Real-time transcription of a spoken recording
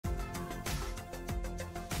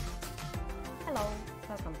Hello,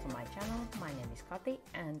 welcome to my channel. My name is Kati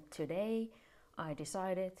and today I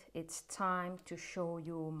decided it's time to show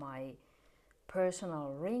you my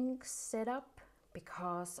personal ring setup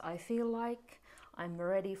because I feel like I'm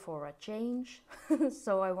ready for a change.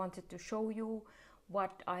 So I wanted to show you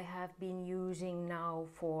what I have been using now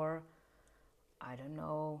for, I don't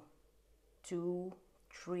know,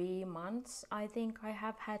 2-3 months. I think I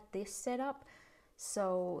have had this setup.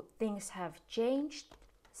 So things have changed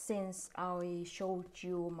since I showed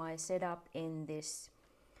you my setup in this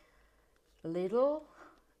little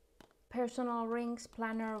personal rings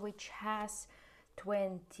planner, which has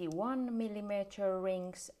 21mm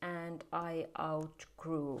rings, and I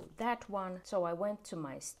outgrew that one. So I went to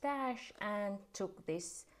my stash and took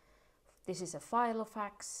this. This is a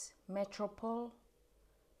Filofax Metropol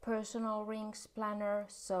Personal Rings planner,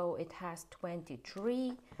 so it has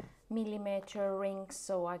 23mm rings,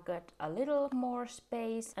 so I got a little more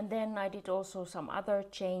space, and then I did also some other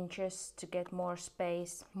changes to get more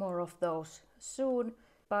space, more of those soon.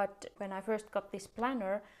 But when I first got this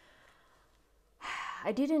planner,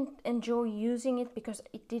 I didn't enjoy using it because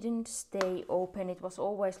it didn't stay open. It was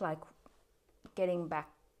always like getting back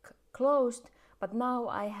closed, but now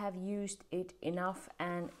I have used it enough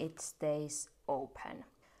and it stays open.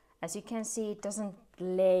 As you can see, it doesn't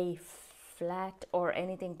lay flat or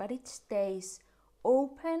anything, but it stays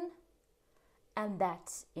open, and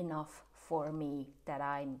that's enough for me that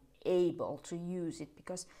I'm able to use it,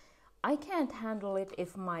 because I can't handle it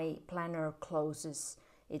if my planner closes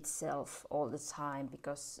itself all the time,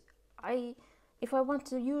 because if I want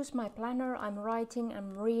to use my planner, I'm writing,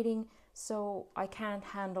 I'm reading, so I can't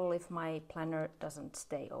handle if my planner doesn't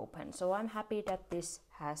stay open. So I'm happy that this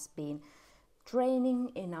has been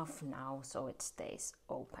draining enough now so it stays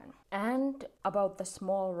open. And about the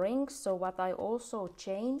small rings, so what I also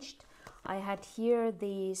changed, I had here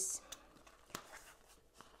these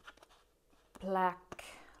black,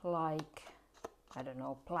 like, I don't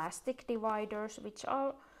know, plastic dividers, which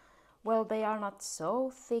are, well, they are not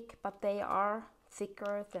so thick, but they are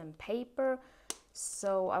thicker than paper.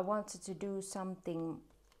 So I wanted to do something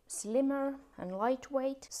slimmer and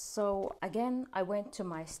lightweight. So again, I went to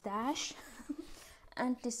my stash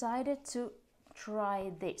and decided to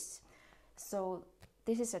try this. So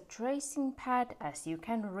this is a tracing pad, as you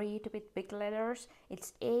can read with big letters.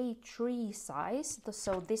 It's A3 size,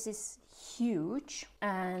 so this is huge,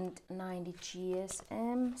 and 90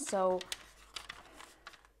 GSM. So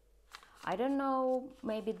I don't know,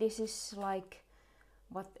 maybe this is like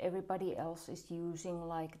what everybody else is using,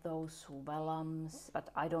 like those vellums, but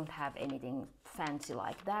I don't have anything fancy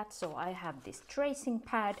like that. So I have this tracing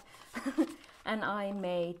pad and I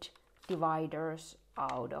made dividers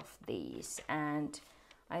out of these, and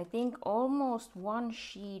I think almost one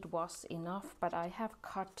sheet was enough, but I have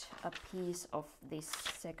cut a piece of this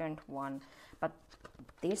second one. But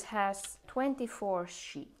this has 24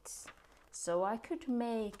 sheets, so I could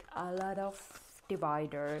make a lot of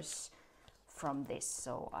dividers from this,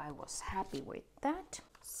 so I was happy with that.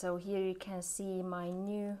 So here you can see my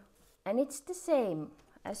new, and it's the same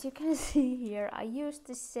as you can see here. I used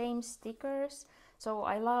the same stickers, so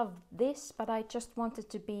I love this, but I just wanted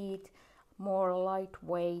to be more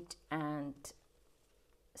lightweight and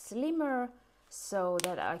slimmer so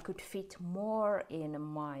that I could fit more in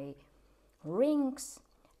my rings.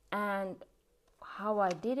 And how I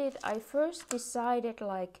did it, I first decided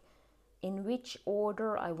like in which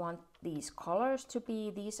order I want these colors to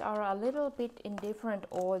be. These are a little bit in different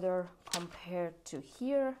order compared to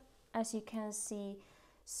here, as you can see.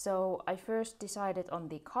 So I first decided on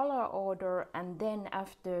the color order, and then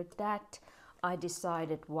after that I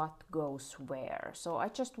decided what goes where. So I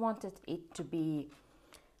just wanted it to be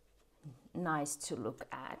nice to look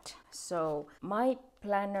at. So my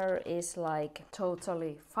planner is like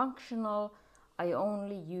totally functional. I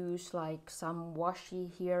only use like some washi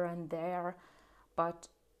here and there, but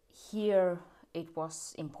here it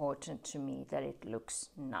was important to me that it looks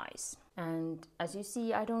nice. And as you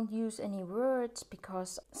see, I don't use any words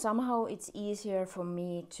because somehow it's easier for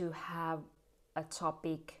me to have a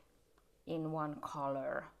topic in one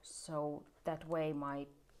color. So that way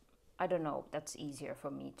I don't know, that's easier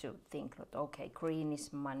for me to think that, okay, green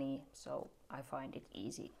is money, so I find it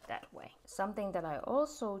easy that way. Something that I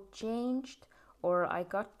also changed, or I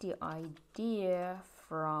got the idea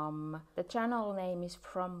from, the channel name is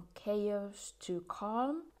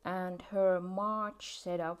FromChaosToCalm, and her March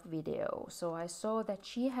setup video. So I saw that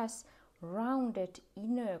she has rounded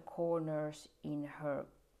inner corners in her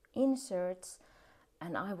inserts,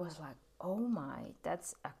 and I was like, oh my,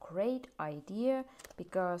 that's a great idea,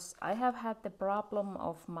 because I have had the problem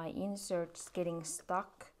of my inserts getting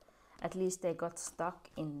stuck At least they got stuck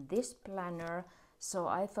in this planner. So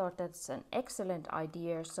I thought that's an excellent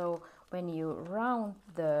idea. So when you round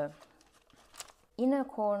the inner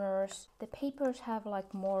corners, the papers have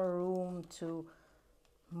like more room to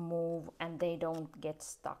move and they don't get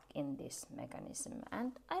stuck in this mechanism.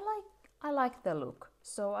 And I like the look.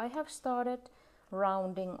 So I have started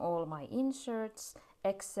rounding all my inserts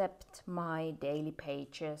except my daily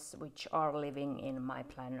pages, which are living in my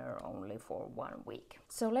planner only for 1 week.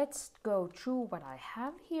 So let's go through what I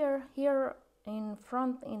have here. Here in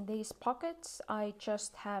front in these pockets, I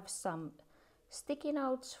just have some sticky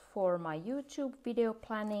notes for my YouTube video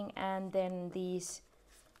planning, and then these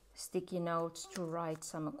sticky notes to write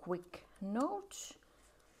some quick notes.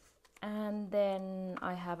 And then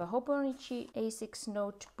I have a Hobonichi A6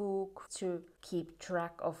 notebook to keep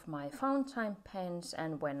track of my fountain pens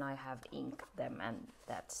and when I have inked them, and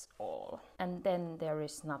that's all. And then there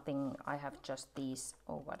is nothing, I have just these,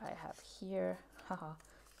 what I have here. Haha.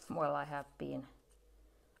 Well, I have been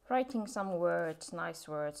writing some words, nice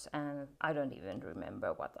words, and I don't even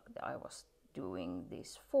remember what I was doing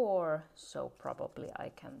this for, so probably I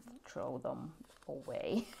can throw them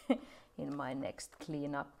away in my next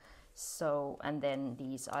cleanup. So, and then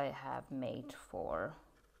these I have made for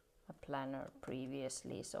a planner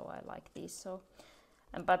previously, so I like these. So,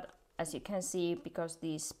 but as you can see, because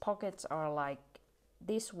these pockets are like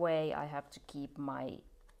this way, I have to keep my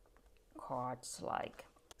cards like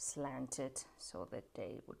slanted so that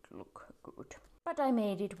they would look good. But I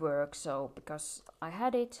made it work, so because I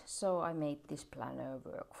had it, so I made this planner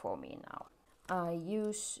work for me now. I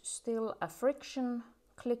use still a friction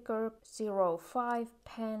clicker 05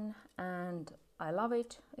 pen and I love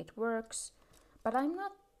it, it works, but I'm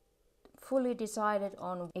not fully decided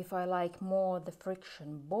on if I like more the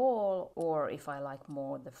friction ball or if I like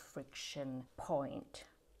more the friction point.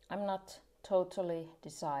 I'm not totally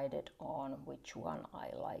decided on which one I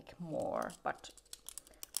like more, but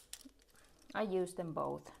I use them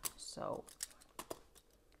both. So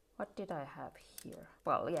what did I have here?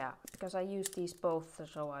 Well, yeah, because I use these both,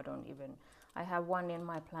 so I have one in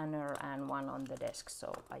my planner and one on the desk,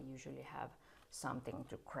 so I usually have something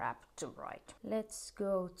to grab to write. Let's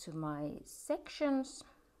go to my sections.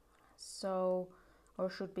 So, or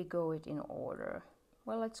should we go it in order?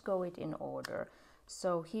 Well, let's go it in order.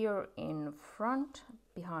 So here in front,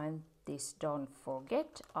 behind this don't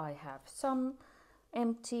forget, I have some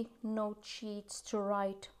empty note sheets to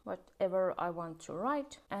write whatever I want to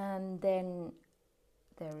write, and then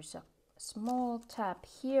there is a small tab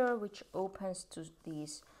here which opens to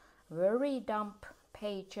these Worrydump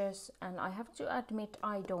pages, and I have to admit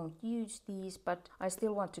I don't use these, but I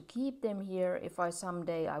still want to keep them here if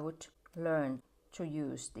someday I would learn to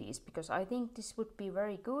use these, because I think this would be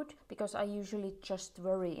very good, because I usually just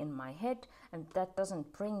worry in my head and that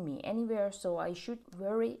doesn't bring me anywhere. So I should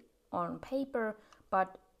worry on paper,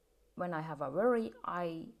 but when I have a worry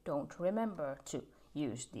I don't remember to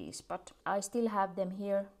use these, but I still have them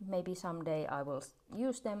here. Maybe someday I will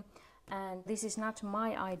use them. And this is not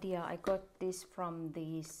my idea, I got this from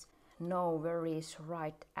these No Worries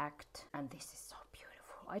Right Act, and this is so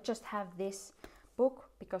beautiful. I just have this book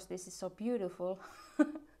because this is so beautiful.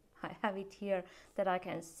 I have it here that I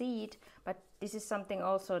can see it, but this is something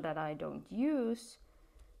also that I don't use.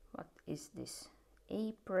 What is this?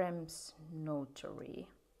 Abrams Notary.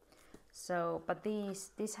 So, but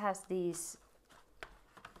this has these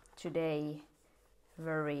today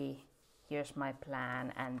very, here's my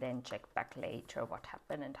plan, and then check back later what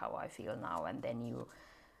happened and how I feel now, and then you,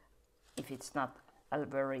 if it's not a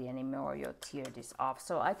worry anymore, you tear this off.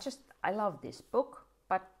 So I love this book,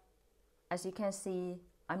 but as you can see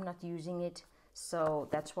I'm not using it, so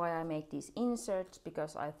that's why I make these inserts,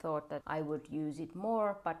 because I thought that I would use it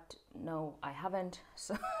more, but no, I haven't.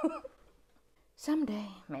 So someday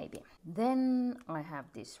maybe. Then I have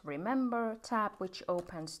this Remember tab which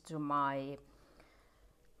opens to my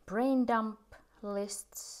brain dump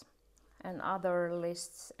lists and other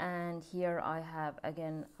lists, and here I have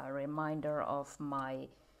again a reminder of my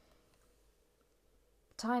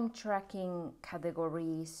time tracking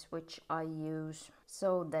categories which I use.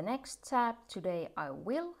 So the next tab, Today I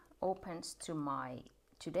Will, opens to my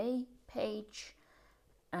Today page,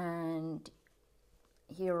 and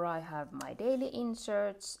here I have my daily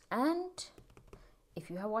inserts. And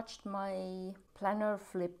if you have watched my planner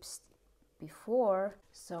flips before,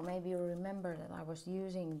 so maybe you remember that I was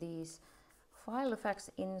using these Filofax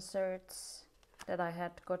inserts that I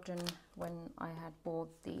had gotten when I had bought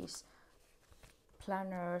these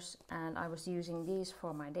planners, and I was using these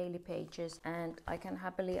for my daily pages, and I can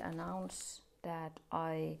happily announce that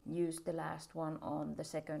I used the last one on the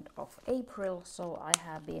 2nd of April, so I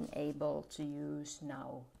have been able to use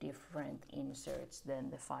now different inserts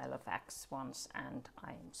than the Filofax ones, and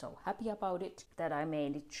I'm so happy about it that I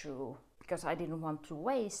made it through because I didn't want to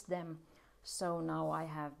waste them. So now I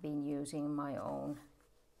have been using my own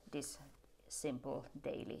this simple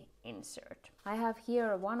daily insert. I have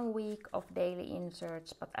here 1 week of daily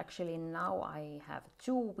inserts, but actually now I have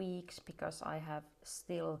 2 weeks because I have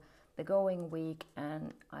still the going week,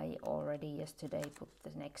 and I already yesterday put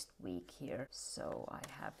the next week here, so I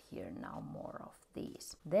have here now more of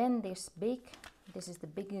these. Then this is the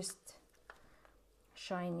biggest,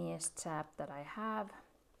 shiniest tab that I have.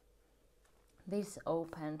 This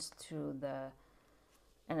opens to the,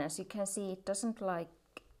 and as you can see, it doesn't like,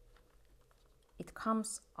 it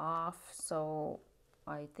comes off, so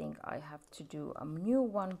I think I have to do a new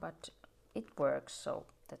one, but it works, so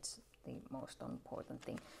that's the most important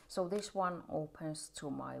thing. So this one opens to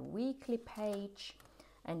my weekly page,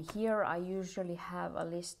 and here I usually have a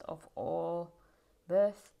list of all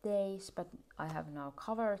birthdays, but I have now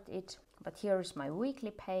covered it. But here is my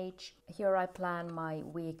weekly page. Here I plan my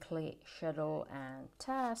weekly schedule and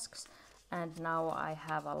tasks, and now I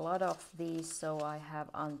have a lot of these, so I have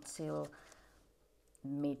until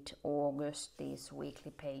mid-August these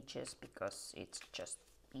weekly pages, because it's just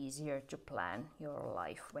easier to plan your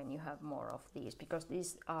life when you have more of these, because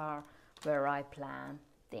these are where I plan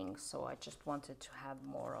things, so I just wanted to have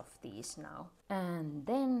more of these now. And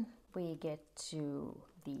then we get to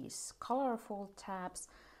these colorful tabs.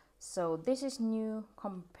 So this is new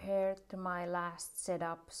compared to my last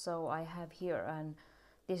setup. So I have here, and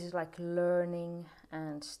this is like learning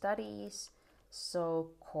and studies,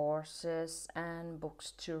 so courses and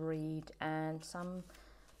books to read and some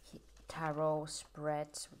tarot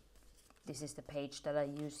spreads. This is the page that I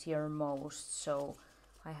use here most, so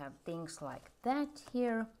I have things like that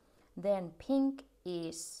here. Then pink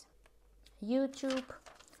is YouTube,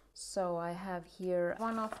 so I have here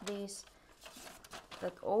one of these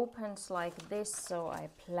that opens like this, so I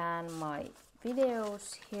plan my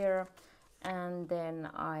videos here, and then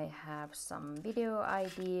I have some video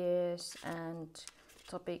ideas and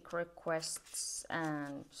topic requests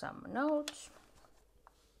and some notes.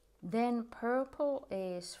 Then purple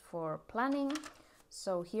is for planning,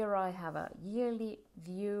 so here I have a yearly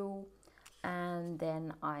view, and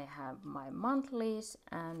then I have my monthlies,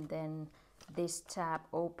 and then this tab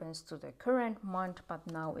opens to the current month, but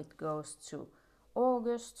now it goes to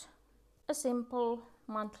August. A simple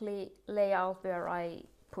monthly layout where I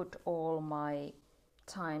put all my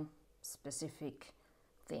time specific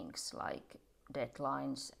things like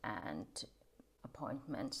deadlines and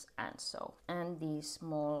appointments and so. And these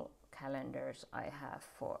small calendars I have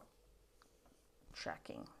for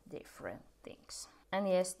tracking different things. And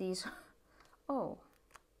yes, these, oh,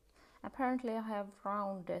 apparently I have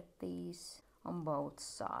rounded these on both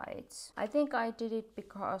sides. I think I did it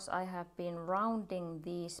because I have been rounding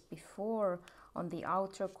these before on the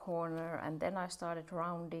outer corner, and then I started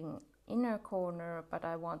rounding inner corner, but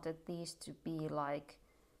I wanted these to be like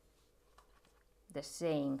the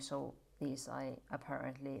same, so these I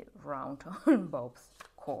apparently round on both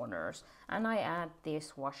corners, and I add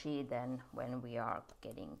this washi then when we are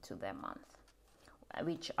getting to the month,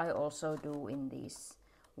 which I also do in these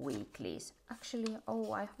weeklies. Actually,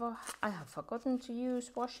 oh, I have forgotten to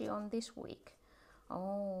use washi on this week.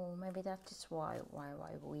 Oh, maybe that is why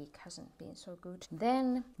week hasn't been so good.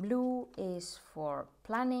 Then blue is for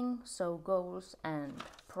planning, so goals and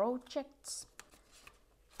projects.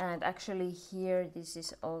 And actually here, this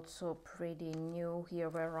is also pretty new here,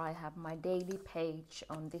 where I have my daily page.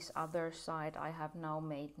 On this other side, I have now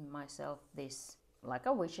made myself this like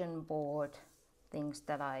a vision board, things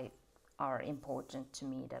that are important to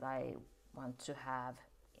me, that I want to have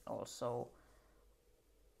also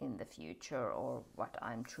in the future, or what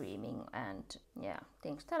I'm dreaming, and yeah,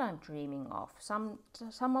 things that I'm dreaming of. Some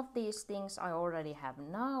of these things I already have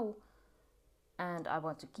now, and I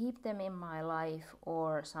want to keep them in my life,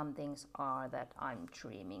 or some things are that I'm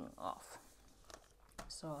dreaming of.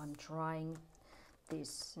 So I'm trying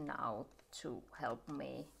this now to help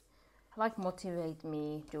me, like motivate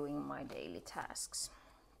me doing my daily tasks.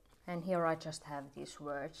 And here I just have these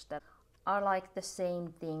words that are like the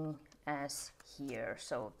same thing as here,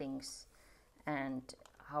 so things and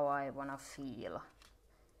how I want to feel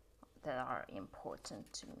that are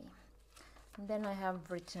important to me. And then I have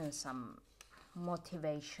written some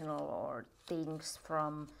motivational or things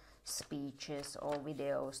from speeches or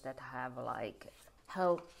videos that have like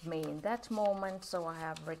helped me in that moment, so I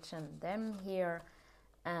have written them here.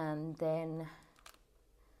 And then,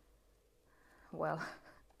 well,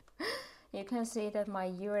 You can see that my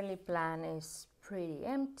yearly plan is pretty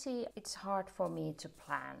empty. It's hard for me to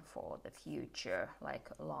plan for the future, like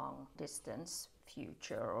long distance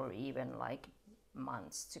future or even like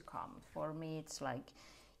months to come. For me it's like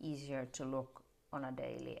easier to look on a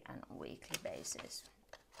daily and weekly basis.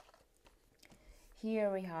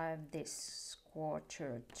 Here we have this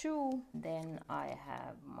Q2, then I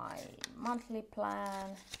have my monthly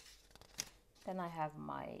plan, then I have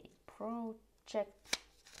my project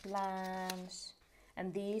plans,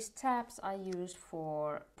 and these tabs I use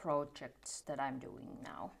for projects that I'm doing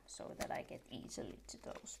now so that I get easily to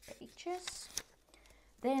those pages.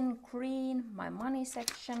 Then green, my money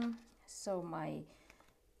section, so my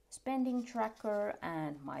spending tracker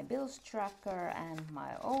and my bills tracker and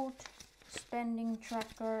my old spending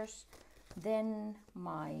trackers. Then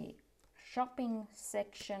my shopping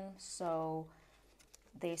section, so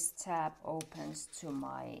this tab opens to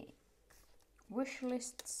my wish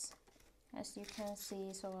lists, as you can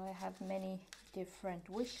see. So I have many different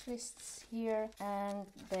wish lists here. And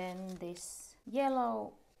then this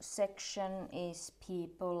yellow section is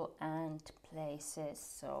people and places,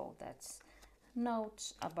 so that's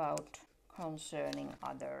notes about concerning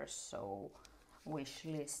others, so wish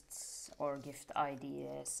lists or gift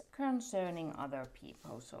ideas concerning other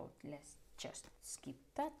people, so let's just skip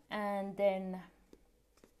that. And then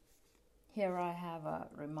here I have a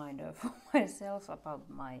reminder for myself about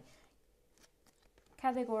my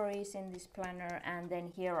categories in this planner, and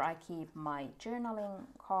then here I keep my journaling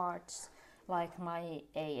cards, like my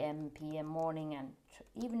AM, PM, morning and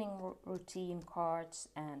evening routine cards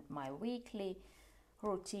and my weekly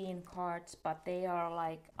routine cards, but they are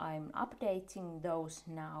like, I'm updating those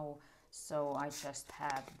now, so I just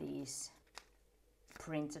have these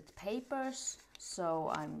printed papers,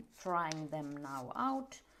 so I'm trying them now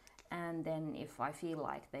out, and then if I feel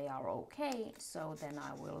like they are okay, so then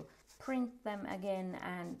I will print them again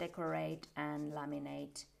and decorate and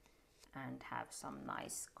laminate and have some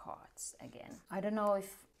nice cards again. I don't know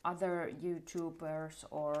if other YouTubers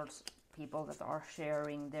or people that are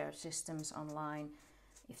sharing their systems online,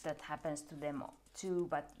 if that happens to them too,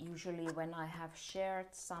 but usually when I have shared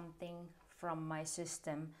something from my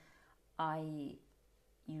system, I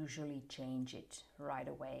usually change it right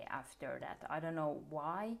away after that. I don't know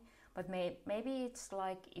why, but maybe it's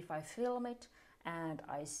like if I film it and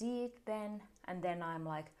I see it then, and then I'm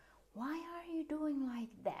like, why are you doing like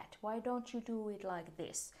that? Why don't you do it like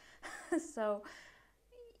this? So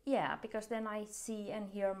yeah, because then I see and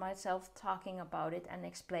hear myself talking about it and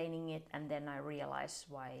explaining it, and then I realize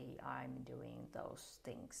why I'm doing those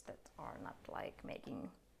things that are not like making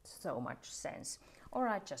so much sense, or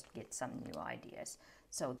I just get some new ideas.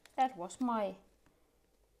 So that was my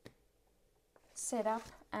setup,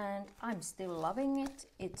 and I'm still loving it.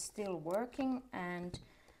 It's still working, and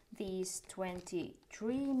these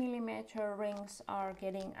 23mm rings are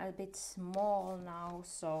getting a bit small now,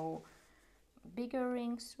 so bigger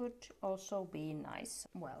rings would also be nice.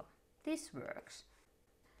 Well, this works.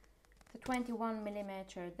 The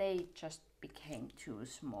 21mm, they just became too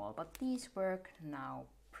small, but these work now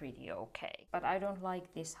pretty okay. But I don't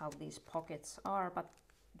like this, how these pockets are, but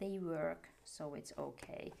they work, so it's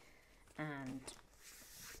okay. And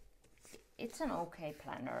it's an okay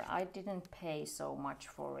planner. I didn't pay so much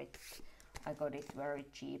for it. I got it very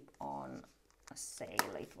cheap on a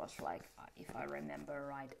sale. It was like, if I remember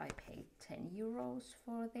right, I paid 10 euros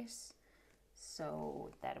for this. So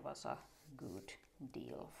that was a good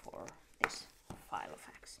deal for this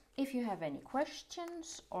Filofax. If you have any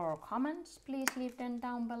questions or comments, please leave them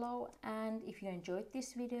down below. And if you enjoyed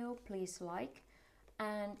this video, please like.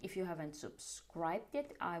 And if you haven't subscribed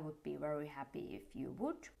yet, I would be very happy if you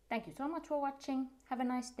would. Thank you so much for watching. Have a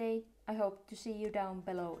nice day. I hope to see you down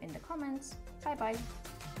below in the comments. Bye bye.